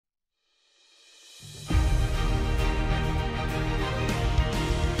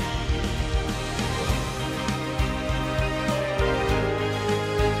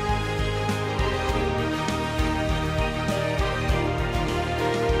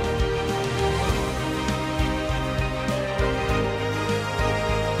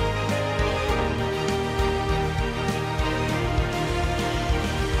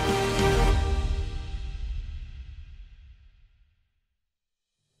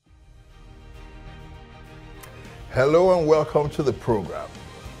Hello and welcome to the program.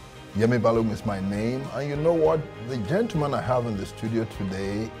 Yemi Balum is my name, and you know what? The gentleman I have in the studio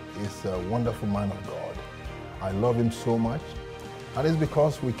today is a wonderful man of God. I love him so much, and it's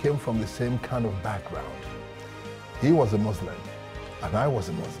because we came from the same kind of background. He was a Muslim, and I was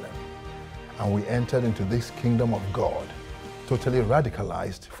a Muslim, and we entered into this kingdom of God, totally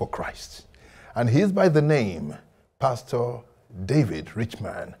radicalized for Christ. And he's by the name Pastor David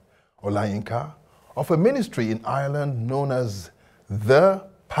Richman Olayinka, of a ministry in Ireland known as the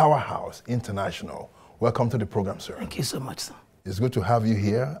Powerhouse International. Welcome to the program, sir. Thank you so much, sir. It's good to have you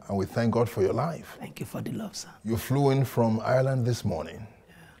here, and we thank God for your life. Thank you for the love, sir. You flew in from Ireland this morning.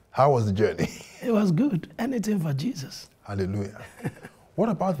 Yeah. How was the journey? It was good. Anything for Jesus. Hallelujah. What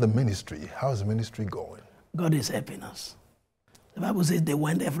about the ministry? How's the ministry going? God is helping us. The Bible says they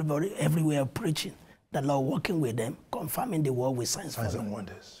went everywhere preaching, the Lord working with them, confirming the word with signs and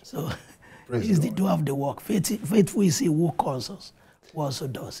wonders. So He's the doer of the work. Faithful is He who calls us, who also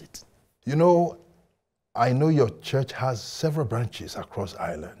does it. You know, I know your church has several branches across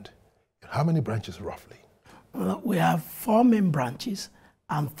Ireland. How many branches roughly? We have 4 main branches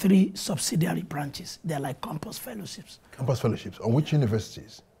and 3 subsidiary branches. They're like campus fellowships. Campus fellowships. On which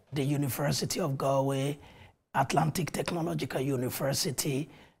universities? The University of Galway, Atlantic Technological University,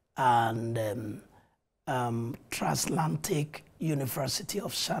 and Transatlantic University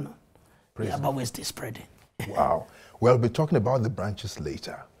of Shannon. Yeah, but we're still spreading. Wow. We'll be talking about the branches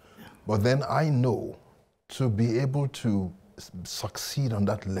later. Yeah. But then I know to be able to succeed on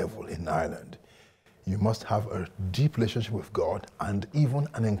that level in Ireland, you must have a deep relationship with God and even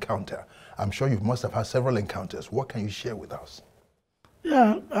an encounter. I'm sure you must have had several encounters. What can you share with us?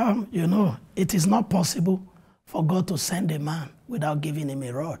 Yeah, you know, it is not possible for God to send a man without giving him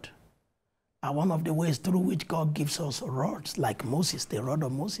a rod. And one of the ways through which God gives us rods, like Moses, the rod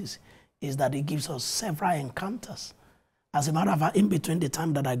of Moses, is that He gives us several encounters. As a matter of fact, in between the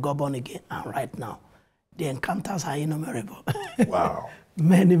time that I got born again and right now, the encounters are innumerable. Wow.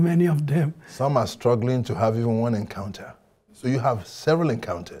 Many of them. Some are struggling to have even one encounter. So you have several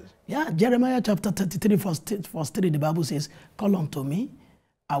encounters. Yeah, Jeremiah chapter 33, verse 3, the Bible says, "Call unto me,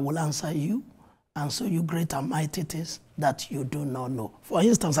 I will answer you, and show you great and mighty things that you do not know." For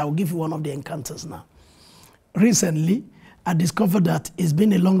instance, I will give you one of the encounters now. Recently, I discovered that it's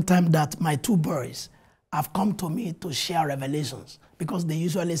been a long time that my 2 boys have come to me to share revelations, because they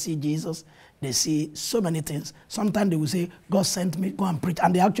usually see Jesus, they see so many things. Sometimes they will say, "God sent me, go and preach,"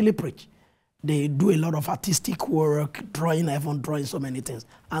 and they actually preach. They do a lot of artistic work, drawing heaven, drawing so many things,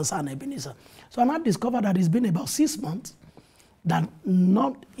 Answer and Ebenezer. So I now discovered that it's been about 6 months that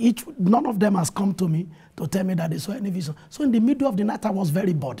none of them has come to me to tell me that they saw any vision. So in the middle of the night, I was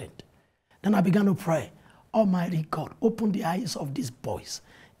very burdened. Then I began to pray. Almighty God, open the eyes of these boys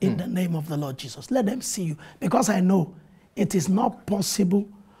in the name of the Lord Jesus. Let them see you, because I know it is not possible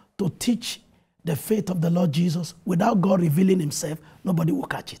to teach the faith of the Lord Jesus without God revealing Himself. Nobody will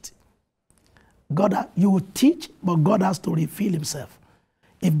catch it. You will teach, but God has to reveal Himself.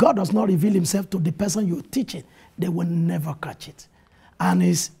 If God does not reveal Himself to the person you're teaching, they will never catch it. And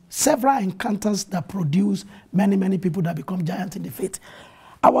it's several encounters that produce many people that become giants in the faith.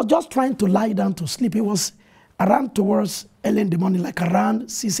 I was just trying to lie down to sleep. It was around towards early in the morning, like around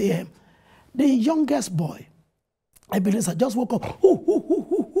 6 a.m. The youngest boy, I believe, I just woke up,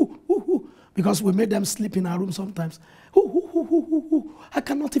 because we made them sleep in our room sometimes. I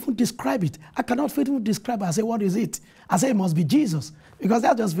cannot even describe it. I cannot even describe it. I say, "What is it?" I say, "It must be Jesus," because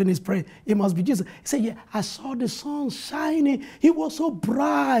I just finished praying. It must be Jesus. He said, "Yeah, I saw the sun shining. It was so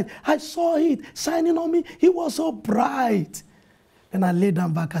bright. I saw it shining on me. It was so bright." And I lay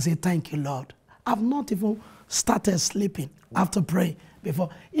down back. I say, "Thank you, Lord. I've not even started sleeping after praying before."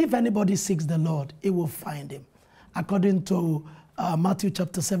 If anybody seeks the Lord, He will find Him. According to Matthew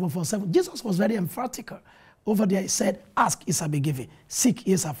chapter 7, verse 7, Jesus was very emphatic. Over there, He said, "Ask, it shall be given. Seek,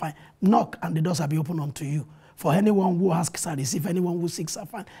 ye shall find. Knock, and the doors shall be opened unto you. For anyone who asks shall receive. Anyone who seeks shall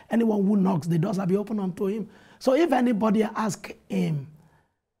find. Anyone who knocks, the doors shall be opened unto him." So if anybody asks Him,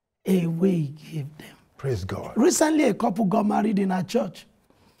 He will give them. Praise God. Recently, a couple got married in our church.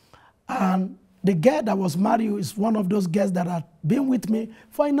 And the girl that was married is one of those girls that had been with me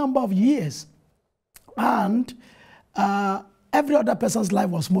for a number of years. And every other person's life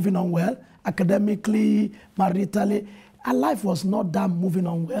was moving on well, academically, maritally. Her life was not that moving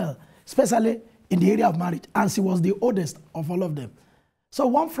on well, especially in the area of marriage. And she was the oldest of all of them. So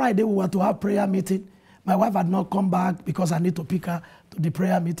one Friday, we were to have prayer meeting. My wife had not come back because I need to pick her to the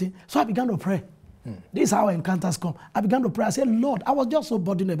prayer meeting. So I began to pray. This is how encounters come. I began to pray. I said, "Lord," I was just so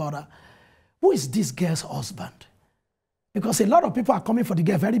burdened about her. "Who is this girl's husband? Because a lot of people are coming for the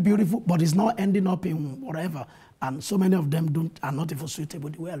girl, very beautiful, but it's not ending up in whatever. And so many of them are not even suitable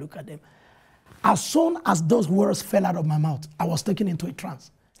the way I look at them. As soon as those words fell out of my mouth, I was taken into a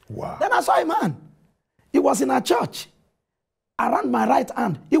trance. Wow. Then I saw a man. He was in a church. Around my right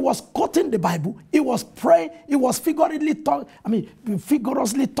hand, he was quoting the Bible. He was praying. He was vigorously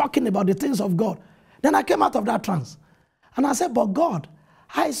talking about the things of God. Then I came out of that trance. And I said, but God,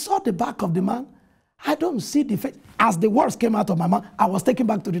 I saw the back of the man. I don't see the face. As the words came out of my mouth, I was taken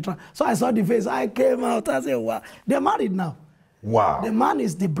back to the trance. So I saw the face. I came out. I said, wow. They're married now. Wow. The man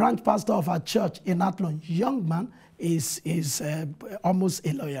is the branch pastor of our church in Athlone. Young man is almost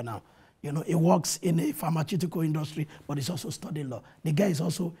a lawyer now. You know, he works in a pharmaceutical industry, but he's also studying law. The guy is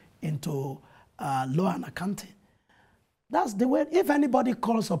also into law and accounting. That's the way, if anybody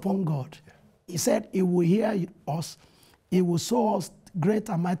calls upon God, he said he will hear us, he will show us great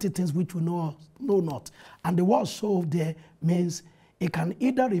and mighty things which we know not. And the word show there means it can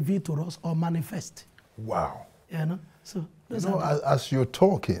either reveal to us or manifest. Wow. You know? So, as you're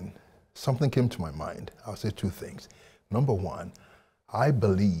talking, something came to my mind. I'll say two things. Number one, I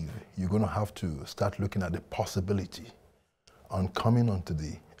believe you're going to have to start looking at the possibility on coming onto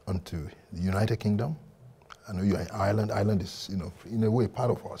the United Kingdom. I know you're in Ireland. Ireland is, you know, in a way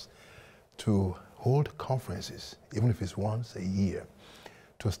part of us. To hold conferences, even if it's once a year,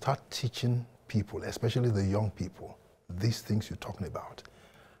 to start teaching people, especially the young people, these things you're talking about.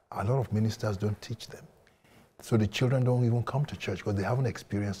 A lot of ministers don't teach them. So the children don't even come to church because they haven't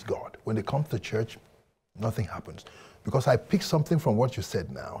experienced God. When they come to church, nothing happens. Because I picked something from what you said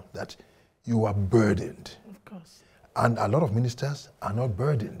now, that you are burdened. Of course. And a lot of ministers are not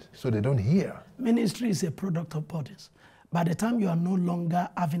burdened, so they don't hear. Ministry is a product of bodies. By the time you are no longer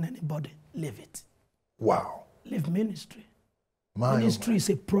having anybody, leave it. Wow. Leave ministry. Ministry is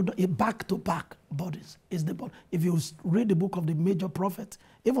a product, a back-to-back bodies. Is the body. If you read the book of the major prophets,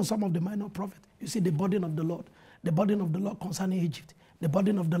 even some of the minor prophets, you see the burden of the Lord concerning Egypt, the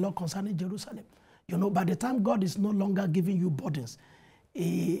burden of the Lord concerning Jerusalem. You know, by the time God is no longer giving you burdens,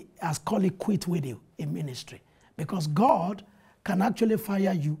 he has called it quit with you in ministry. Because God can actually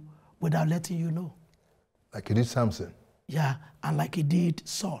fire you without letting you know. Like he did Samson. Yeah, and like he did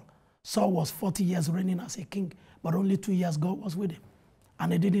Saul. Saul was 40 years reigning as a king, but only 2 years God was with him.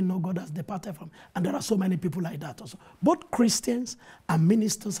 And he didn't know God has departed from him. And there are so many people like that also. Both Christians and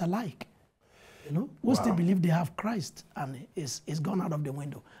ministers alike. You know, who still believe they have Christ and is gone out of the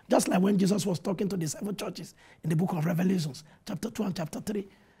window. Just like when Jesus was talking to the 7 churches in the book of Revelations, chapter 2 and chapter 3.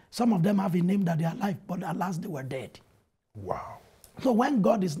 Some of them have a name that they are alive, but at last they were dead. Wow. So when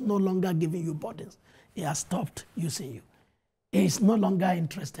God is no longer giving you burdens, he has stopped using you. He is no longer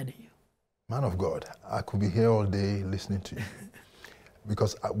interested in you. Man of God, I could be here all day listening to you.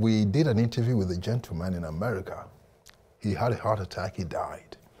 Because we did an interview with a gentleman in America. He had a heart attack, he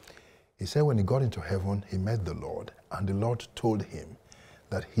died. He said when he got into heaven, he met the Lord, and the Lord told him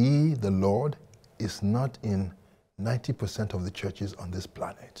that he, the Lord, is not in 90% of the churches on this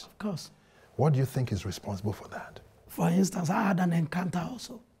planet. Of course. What do you think is responsible for that? For instance, I had an encounter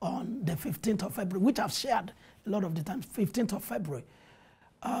also on the 15th of February, which I've shared a lot of the time, 15th of February,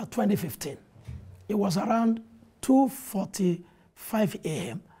 2015. It was around 2:45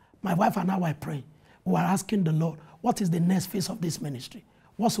 a.m. My wife and I were praying. We were asking the Lord, what is the next phase of this ministry?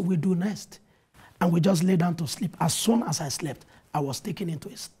 What should we do next? And we just lay down to sleep. As soon as I slept, I was taken into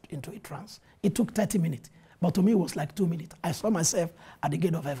a trance. It took 30 minutes, but to me it was like 2 minutes. I saw myself at the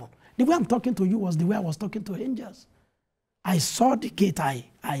gate of heaven. The way I'm talking to you was the way I was talking to angels. I saw the gate,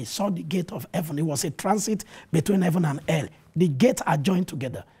 I saw the gate of heaven. It was a transit between heaven and hell. The gates are joined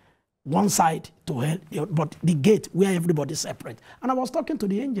together. One side to hell, but the gate where everybody is separate. And I was talking to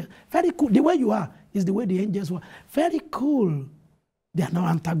the angels. Very cool. The way you are is the way the angels were. Very cool. They are not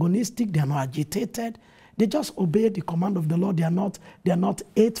antagonistic. They are not agitated. They just obey the command of the Lord. They are not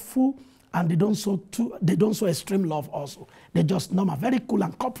hateful, and they don't show extreme love also. They're just normal, very cool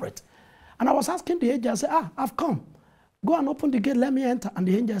and corporate. And I was asking the angel, I said, I've come. Go and open the gate, let me enter. And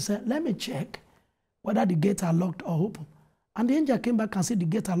the angel said, let me check whether the gates are locked or open. And the angel came back and said, the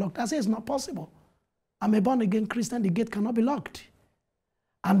gates are locked. I said, it's not possible. I'm a born-again Christian, the gate cannot be locked.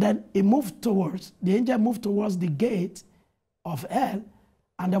 And then the angel moved towards the gate of hell,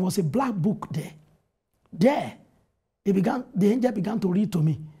 and there was a black book there. There, the angel began to read to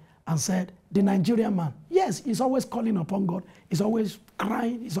me and said, the Nigerian man, yes, he's always calling upon God. He's always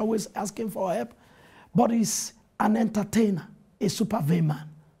crying. He's always asking for help. But he's an entertainer, a super vain man.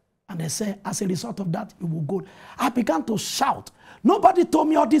 And they say, as a result of that, he will go. I began to shout. Nobody told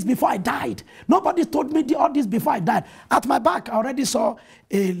me all this before I died. Nobody told me all this before I died. At my back, I already saw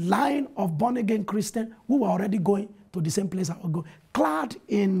a line of born-again Christians who were already going to the same place I was going, clad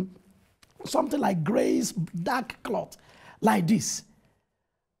in something like grayish, dark cloth, like this.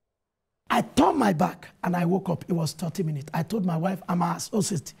 I turned my back and I woke up. It was 30 minutes. I told my wife, I'm an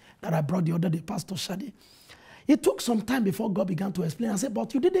associate that I brought the other day, Pastor Shadi. It took some time before God began to explain. I said,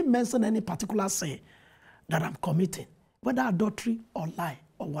 but you didn't mention any particular sin that I'm committing, whether adultery or lie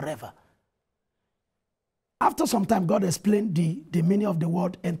or whatever. After some time, God explained the meaning of the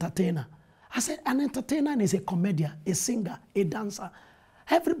word entertainer. I said, an entertainer is a comedian, a singer, a dancer.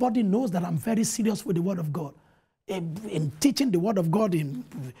 Everybody knows that I'm very serious with the word of God. In teaching the word of God, in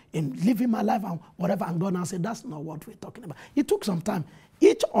living my life and whatever, and God now said, that's not what we're talking about. It took some time.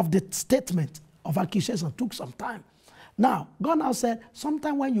 Each of the statements of accusation took some time. Now, God now said,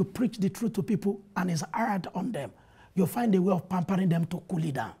 sometime when you preach the truth to people and it's hard on them, you'll find a way of pampering them to cool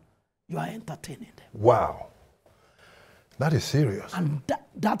it down. You are entertaining them. Wow. That is serious. And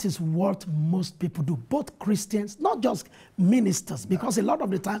that is what most people do, both Christians, not just ministers, because a lot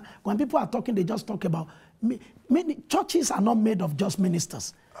of the time when people are talking, they just talk about, many churches are not made of just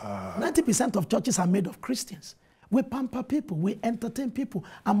ministers. 90% of churches are made of Christians. We pamper people, we entertain people,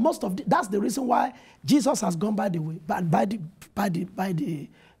 and most of that's the reason why Jesus has gone by the way, by the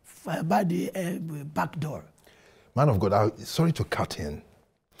back door. Man of God, sorry to cut in.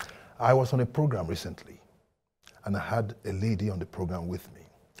 I was on a program recently, and I had a lady on the program with me,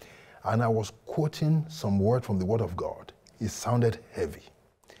 and I was quoting some word from the Word of God. It sounded heavy.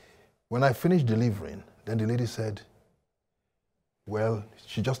 When I finished delivering, then the lady said, well,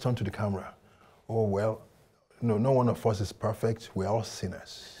 she just turned to the camera. Oh, well, no one of us is perfect. We're all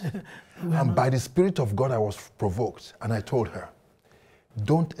sinners. And by the Spirit of God, I was provoked. And I told her,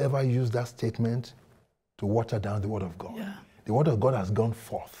 don't ever use that statement to water down the Word of God. Yeah. The Word of God has gone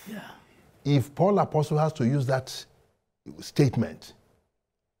forth. Yeah. If Paul Apostle has to use that statement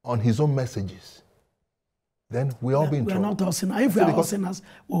on his own messages, then we all be in trouble. We are not all sinners. If we are all sinners,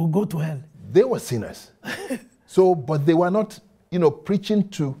 we will go to hell. They were sinners. So, but they were not, preaching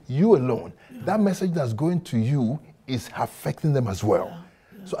to you alone. Yeah. That message that's going to you is affecting them as well.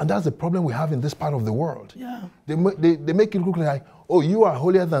 Yeah. Yeah. So, and that's the problem we have in this part of the world. Yeah. They make it look like, oh, you are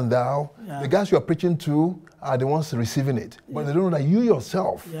holier than thou. Yeah. The guys you are preaching to are the ones receiving it. Yeah. But they don't know that you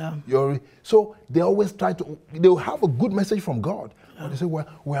yourself, so they always they'll have a good message from God. Yeah. But they say, well,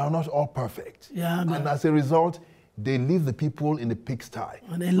 we are not all perfect. Yeah, and as a result, they leave the people in the pigsty.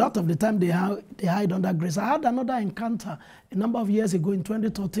 And a lot of the time they hide under grace. I had another encounter a number of years ago in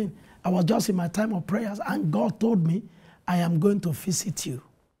 2013. I was just in my time of prayers, and God told me, I am going to visit you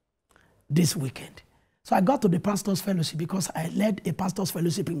this weekend. So I got to the pastor's fellowship because I led a pastor's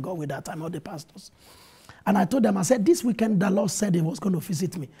fellowship in God with that time, all the pastors. And I told them, I said, this weekend the Lord said he was going to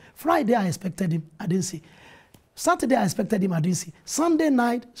visit me. Friday I expected him, I didn't see. Saturday I expected him, I didn't see. Sunday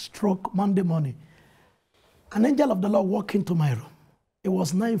night, Monday morning, an angel of the Lord walked into my room. It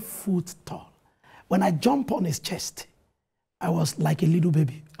was 9 foot tall. When I jumped on his chest, I was like a little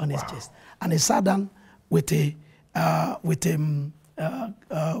baby on his chest. And he sat down with a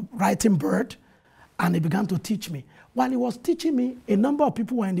writing bird, and he began to teach me. While he was teaching me, a number of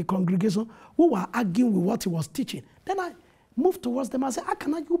people were in the congregation who were arguing with what he was teaching. Then I moved towards them and said, how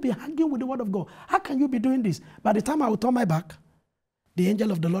can you be arguing with the word of God? How can you be doing this? By the time I would turn my back, the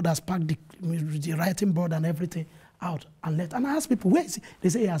angel of the Lord has packed the writing board and everything out and left. And I asked people, where is he? They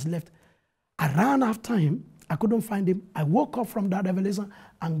say he has left. I ran after him. I couldn't find him. I woke up from that revelation,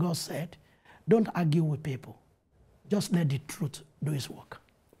 and God said, don't argue with people. Just let the truth do its work.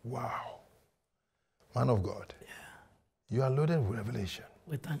 Wow. Man of God, you are loaded with revelation.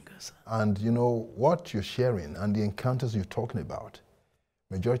 We thank God, sir. And you know what you're sharing and the encounters you're talking about,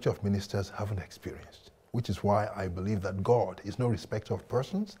 majority of ministers haven't experienced, which is why I believe that God is no respecter of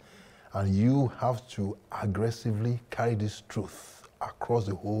persons, and you have to aggressively carry this truth across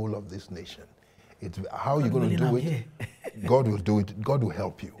the whole of this nation. It's how you're going to do it. God will do it. God will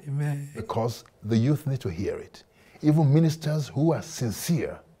help you. Amen. Because the youth need to hear it. Even ministers who are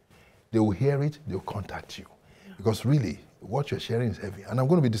sincere, they will hear it, they'll contact you. Because really, what you're sharing is heavy. And I'm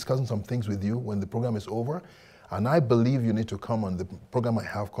going to be discussing some things with you when the program is over. And I believe you need to come on the program I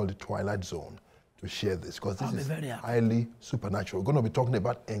have called the Twilight Zone to share this. Because this is highly supernatural. We're going to be talking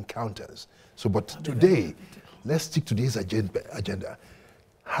about encounters. So, but today, let's stick to this agenda.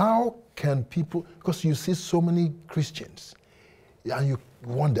 How can people, because you see so many Christians, and you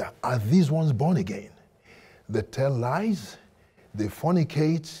wonder, are these ones born again? They tell lies, they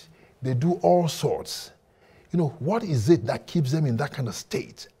fornicate, they do all sorts. You know, what is it that keeps them in that kind of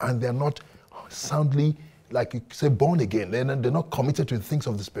state and they're not soundly, like you say, born again? They're not committed to the things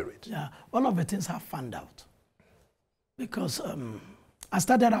of the Spirit. Yeah, one of the things I found out, because I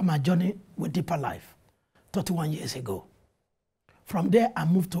started out my journey with Deeper Life 31 years ago. From there, I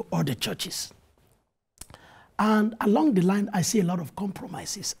moved to other churches. And along the line, I see a lot of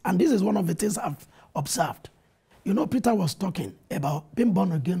compromises. And this is one of the things I've observed. You know, Peter was talking about being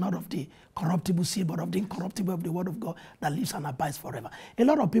born again, not of the corruptible seed, but of the incorruptible of the word of God that lives and abides forever. A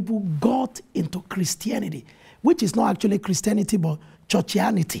lot of people got into Christianity, which is not actually Christianity, but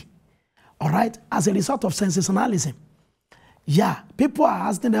churchianity, all right, as a result of sensationalism. Yeah, people are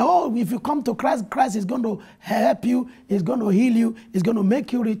asking, oh, if you come to Christ, Christ is going to help you, he's going to heal you, he's going to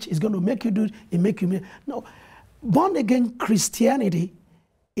make you rich, he's going to make you do, he make you... No, born-again Christianity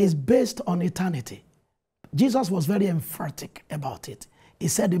is based on eternity. Jesus was very emphatic about it. He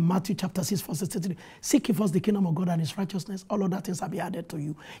said in Matthew chapter 6, verse 63, seek ye first the kingdom of God and his righteousness, all other things will be added to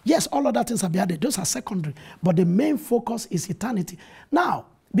you. Yes, all other things will be added. Those are secondary. But the main focus is eternity. Now,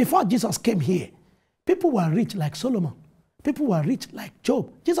 before Jesus came here, people were rich like Solomon. People were rich like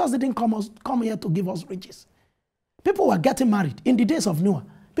Job. Jesus didn't come here to give us riches. People were getting married in the days of Noah.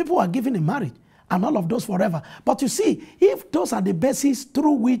 People were giving in marriage and all of those forever. But you see, if those are the bases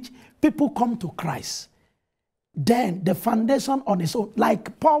through which people come to Christ, then the foundation on its own,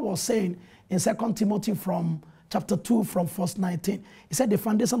 like Paul was saying in 2 Timothy from chapter 2 from verse 19, he said the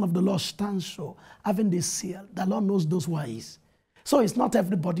foundation of the Lord stands sure, having this seal. The Lord knows those who are his. So it's not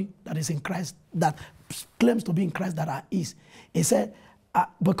everybody that is in Christ, that claims to be in Christ, that are his. He said,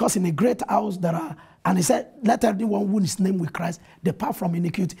 because in a great house there are, and he said, let everyone who is named with Christ depart from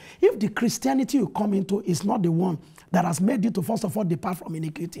iniquity. If the Christianity you come into is not the one that has made you to first of all depart from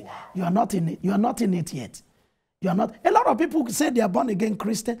iniquity, you are not in it. You are not in it yet. You are not. A lot of people say they are born again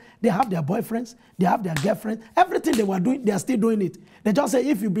Christian. They have their boyfriends. They have their girlfriends. Everything they were doing, they are still doing it. They just say,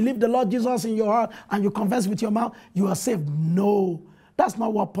 if you believe the Lord Jesus in your heart and you confess with your mouth, you are saved. No, that's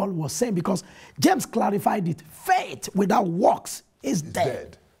not what Paul was saying, because James clarified it. Faith without works is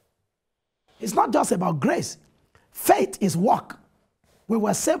dead. It's not just about grace. Faith is work. We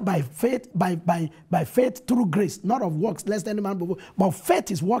were saved by faith, by faith through grace, not of works, lest any man be bold. But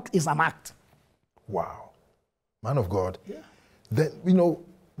faith is work, is an act. Wow. Man of God, yeah. Then, you know,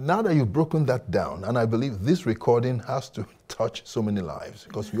 now that you've broken that down, and I believe this recording has to touch so many lives,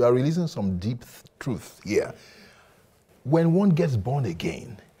 because we are releasing some deep truth here. When one gets born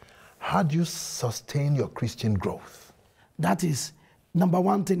again, how do you sustain your Christian growth? That is, number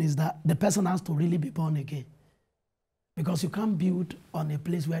one thing is that the person has to really be born again. Because you can't build on a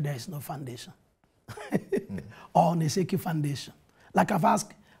place where there is no foundation. Or on a shaky foundation. Like I've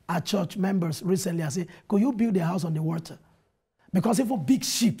asked our church members recently, I say, could you build a house on the water? Because even big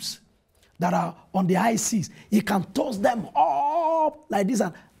ships that are on the high seas, you can toss them up like this.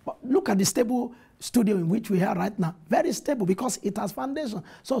 And look at the stable studio in which we are right now. Very stable because it has foundation.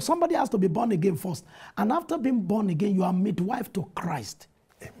 So somebody has to be born again first. And after being born again, you are midwife to Christ.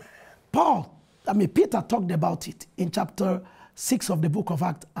 Amen. Peter talked about it in chapter 6 of the book of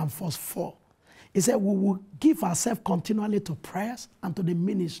Acts and verse 4. He said, we will give ourselves continually to prayers and to the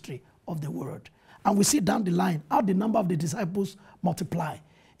ministry of the word. And we see down the line how the number of the disciples multiplied.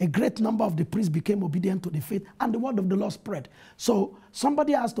 A great number of the priests became obedient to the faith, and the word of the Lord spread. So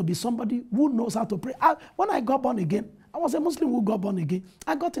somebody has to be somebody who knows how to pray. When I got born again, I was a Muslim who got born again.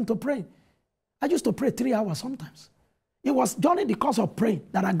 I got into praying. I used to pray 3 hours sometimes. It was during the course of praying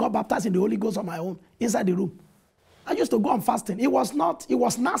that I got baptized in the Holy Ghost on my own, inside the room. I used to go on fasting. It was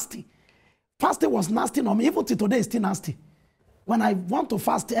nasty. Fasting was nasty on me. Even till today, it's still nasty. When I want to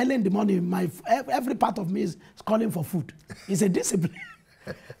fast early in the morning, every part of me is calling for food. It's a discipline.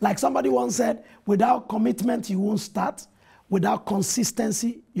 Like somebody once said, without commitment, you won't start. Without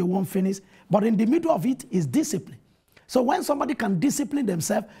consistency, you won't finish. But in the middle of it is discipline. So when somebody can discipline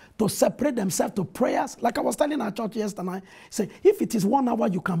themselves to separate themselves to prayers, like I was telling our church yesterday, say, if it is 1 hour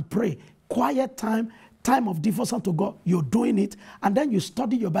you can pray, quiet time of devotion to God, you're doing it, and then you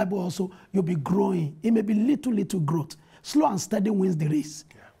study your Bible also, you'll be growing. It may be little growth. Slow and steady wins the race.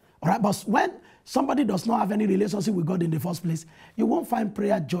 Yeah. All right, but when somebody does not have any relationship with God in the first place, you won't find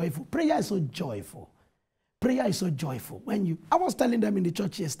prayer joyful. Prayer is so joyful. Prayer is so joyful. I was telling them in the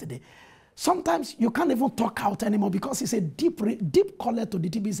church yesterday, sometimes you can't even talk out anymore because it's a deep color to the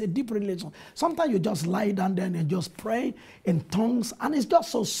TB. It's a deep relation. Sometimes you just lie down there and just pray in tongues, and it's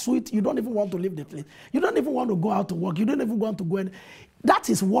just so sweet. You don't even want to leave the place. You don't even want to go out to work. You don't even want to go in. That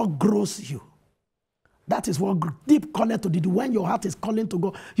is what grows you. That is what deep color to the when your heart is calling to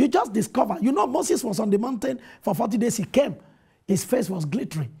go. You just discover. You know, Moses was on the mountain for 40 days. He came. His face was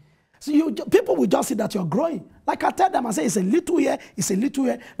glittering. So people will just see that you're growing. Like I tell them, I say, it's a little here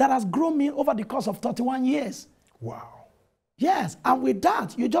that has grown me over the course of 31 years. Wow. Yes, and with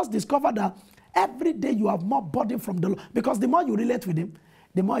that, you just discover that every day you have more burden from the Lord. Because the more you relate with him,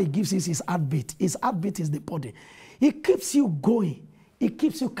 the more he gives you his heartbeat. His heartbeat is the body. He keeps you going. He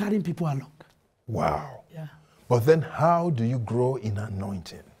keeps you carrying people along. Wow. Yeah. But then how do you grow in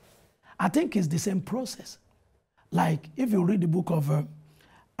anointing? I think it's the same process. Like if you read the book of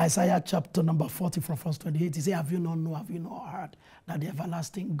Isaiah chapter number 40 from verse 28, he says, have you not known, have you not heard that the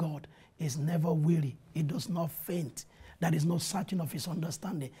everlasting God is never weary, he does not faint, there is no searching of his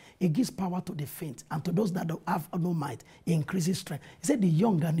understanding. He gives power to the faint, and to those that have no might, he increases strength. He said the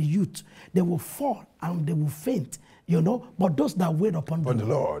young and the youth, they will fall and they will faint, you know, but those that wait upon the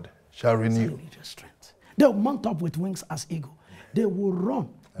Lord shall renew their strength. They will mount up with wings as eagle. They will run,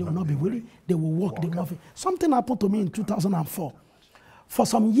 they will not be weary, they will walk, they will not faint. Something happened to me in 2004. For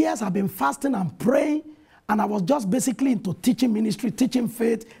some years, I've been fasting and praying, and I was just basically into teaching ministry, teaching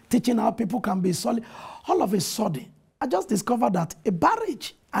faith, teaching how people can be solid. All of a sudden, I just discovered that a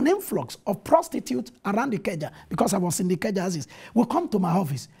barrage, an influx of prostitutes around the Keja, because I was in the Keja houses, will come to my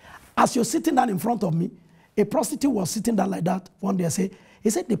office. As you're sitting down in front of me, a prostitute was sitting down like that. One day, he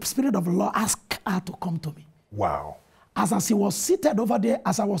said, the Spirit of the Lord asked her to come to me. Wow. As he was seated over there,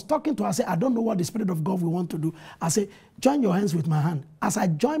 as I was talking to her, I said, I don't know what the Spirit of God will want to do. I said, join your hands with my hand. As I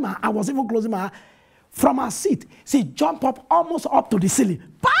joined my hand, I was even closing my hand. From her seat, she jumped up almost up to the ceiling.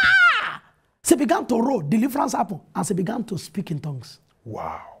 Bah! She began to roll. Deliverance happened. And she began to speak in tongues.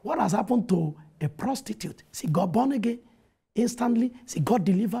 Wow. What has happened to a prostitute? She got born again instantly. She got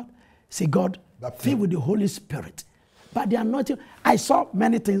delivered. She got filled with the Holy Spirit. But the anointing, I saw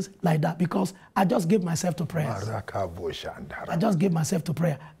many things like that because I just gave myself to prayer. I just gave myself to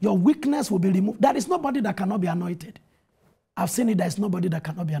prayer. Your weakness will be removed. There is nobody that cannot be anointed. I've seen it. There is nobody that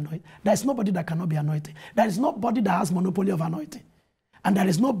cannot be anointed. There is nobody that cannot be anointed. There is nobody that has monopoly of anointing. And there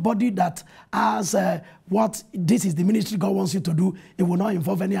is nobody that has what this is the ministry God wants you to do. It will not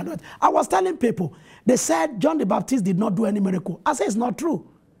involve any anointing. I was telling people, they said John the Baptist did not do any miracle. I said it's not true.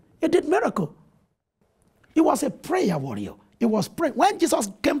 He did miracle. He was a prayer warrior. He was praying. When Jesus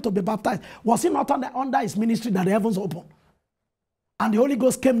came to be baptized, was he not under his ministry that the heavens opened? And the Holy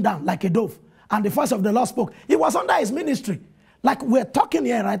Ghost came down like a dove. And the voice of the Lord spoke. He was under his ministry. Like we're talking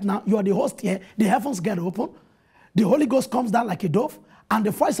here right now. You are the host here. The heavens get open. The Holy Ghost comes down like a dove. And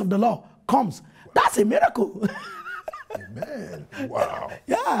the voice of the Lord comes. That's a miracle. Amen. Wow.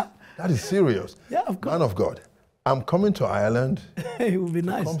 Yeah. That is serious. Yeah, of course. Man of God. I'm coming to Ireland. It would be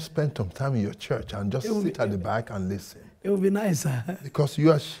nice. Come spend some time in your church and just sit at the back and listen. It would be nice. Because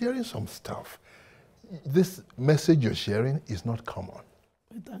you are sharing some stuff. This message you're sharing is not common.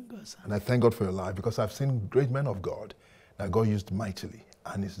 We thank God, sir. And I thank God for your life because I've seen great men of God that God used mightily.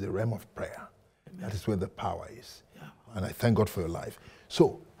 And it's the realm of prayer. Amen. That is where the power is. Yeah. And I thank God for your life.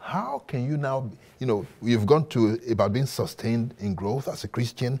 So how can you now, you know, you've gone to about being sustained in growth as a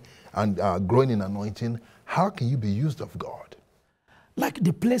Christian and growing in anointing. How can you be used of God? Like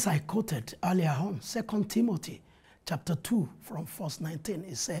the place I quoted earlier on, 2 Timothy chapter 2 from verse 19,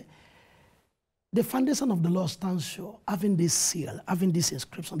 it said, the foundation of the Lord stands sure, having this seal, having this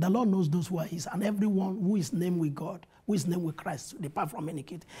inscription. The Lord knows those who are his, and everyone who is named with God, who is named with Christ, depart from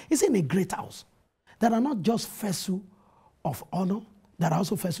iniquity. It's in a great house. There are not just vessels of honor, there are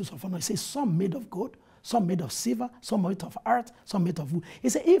also vessels of honor. It says some made of gold, some made of silver, some made of earth, some made of wood. He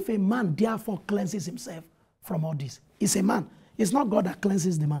said, if a man therefore cleanses himself from all this, it's a man. It's not God that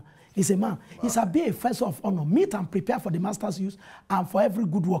cleanses the man. It's a man. Wow. He shall be a vessel of honor, meet and prepare for the master's use and for every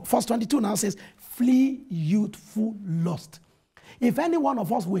good work. Verse 22 now says, flee youthful lust. If any one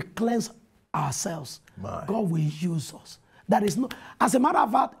of us will cleanse ourselves, God will use us. There is no, as a matter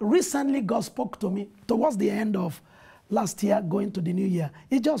of fact, recently God spoke to me towards the end of last year, going to the new year.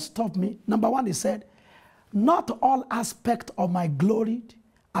 He just stopped me. Number one, he said, not all aspects of my glory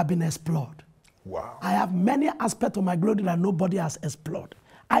have been explored. Wow. I have many aspects of my glory that nobody has explored.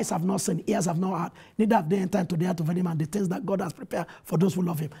 Eyes have not seen, ears have not heard, neither have they entered into the heart of any man the things that God has prepared for those who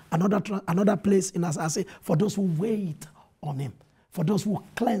love him. Another place in us, I say, for those who wait on him, for those who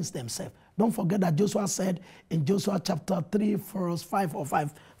cleanse themselves. Don't forget that Joshua said in Joshua chapter 3, verse 5 or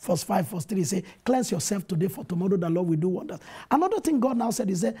 5, verse 5, verse 3, he said, cleanse yourself today, for tomorrow the Lord will do wonders. Another thing God now said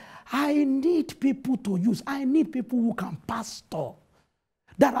is that I need people to use. I need people who can pastor.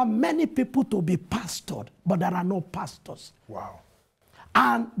 There are many people to be pastored, but there are no pastors. Wow.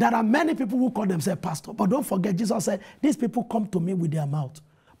 And there are many people who call themselves pastor. But don't forget, Jesus said, these people come to me with their mouth,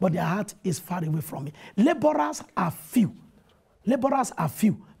 but their heart is far away from me. Laborers are few. Laborers are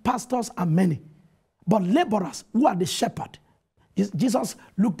few. Pastors are many. But laborers, who are the shepherd, Jesus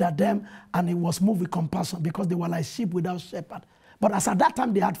looked at them and he was moved with compassion because they were like sheep without shepherd. But as at that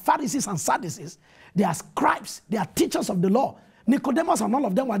time, they had Pharisees and Sadducees. They are scribes. They are teachers of the law. Nicodemus and all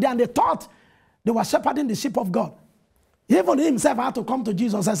of them were there, and they thought they were shepherding the sheep of God. Even he himself had to come to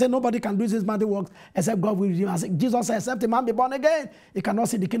Jesus and say, nobody can do this mighty works except God will redeem. Jesus said, except a man be born again, he cannot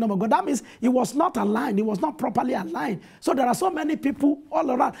see the kingdom of God. That means he was not aligned. He was not properly aligned. So there are so many people all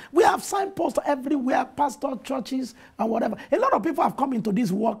around. We have signposts everywhere, pastor, churches, and whatever. A lot of people have come into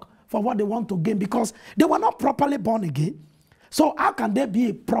this work for what they want to gain because they were not properly born again. So how can they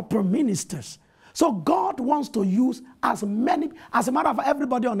be proper ministers? So God wants to use as many, as a matter of fact,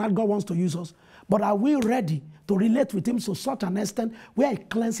 everybody on earth, God wants to use us. But are we ready to relate with him to such an extent where he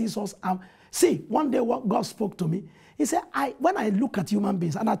cleanses us? See, one day what God spoke to me, he said, when I look at human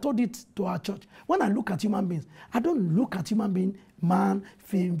beings, and I told it to our church, when I look at human beings, I don't look at human being, man,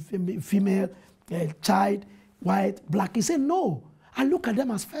 female, child, white, black. He said, no, I look at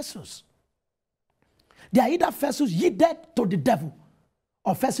them as vessels. They are either vessels yielded to the devil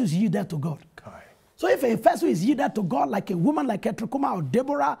or vessels yielded to God. Okay. So if a vessel is yielded to God, like a woman like Etrikuma or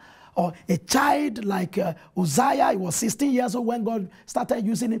Deborah, or a child like Uzziah, he was 16 years old when God started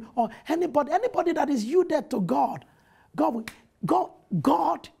using him, or anybody that is yielded to God,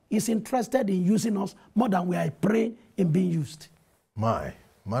 God is interested in using us more than we are praying in being used. My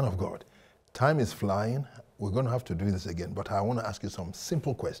man of God, time is flying. We're going to have to do this again, but I want to ask you some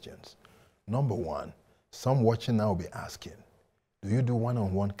simple questions. Number one, some watching now will be asking, do you do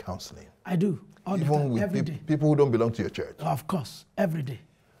one-on-one counseling? I do, all the time, every day. People who don't belong to your church? Of course, every day.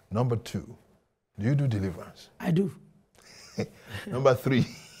 Number two, do you do deliverance? I do. Number three,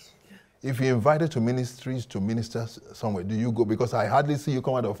 if you're invited to ministries to minister somewhere, do you go? Because I hardly see you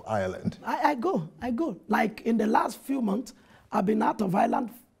come out of Ireland. I go. Like in the last few months, I've been out of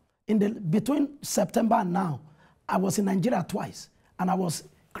Ireland between September and now. I was in Nigeria twice, and I was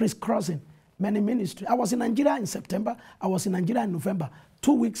crisscrossing many ministries. I was in Nigeria in September. I was in Nigeria in November.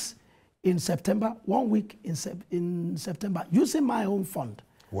 2 weeks in September, 1 week in September, using my own fund.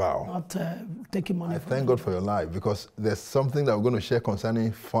 Wow. Not taking money. I thank God for your life, because there's something that we're going to share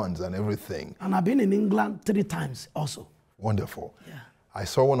concerning funds and everything. And I've been in England 3 times also. Wonderful. Yeah. I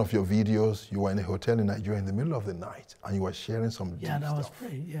saw one of your videos. You were in a hotel in Nigeria in the middle of the night, and you were sharing some deep that was stuff.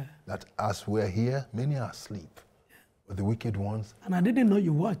 praying, yeah. That as we're here, many are asleep. But the wicked ones. And I didn't know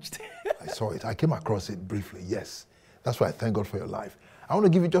you watched. I saw it. I came across it briefly, yes. That's why I thank God for your life. I want to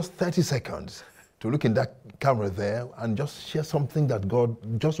give you just 30 seconds to look in that camera there and just share something that God,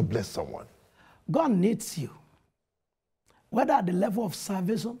 just to bless someone. God needs you, whether at the level of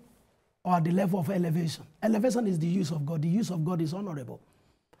salvation or at the level of elevation. Elevation is the use of God. The use of God is honorable.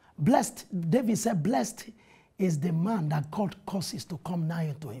 Blessed, David said, blessed is the man that God causes to come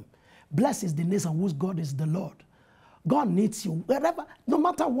nigh to him. Blessed is the nation whose God is the Lord. God needs you, wherever, no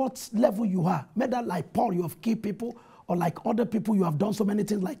matter what level you are, whether like Paul, you have killed people, or like other people, you have done so many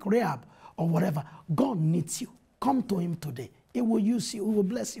things like Rahab, or whatever. God needs you. Come to him today. He will use you. He will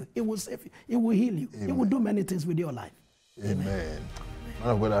bless you. He will save you. He will heal you. Amen. He will do many things with your life. Amen. Man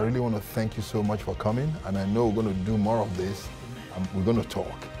of God, I really want to thank you so much for coming, and I know we're going to do more of this, and we're going to talk.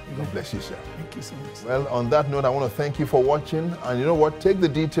 God bless you, sir. Thank you so much. Well, on that note, I want to thank you for watching, and you know what? Take the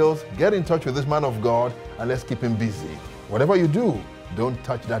details, get in touch with this man of God, and let's keep him busy. Whatever you do, don't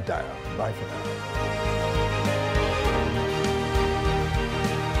touch that dial. Bye for now.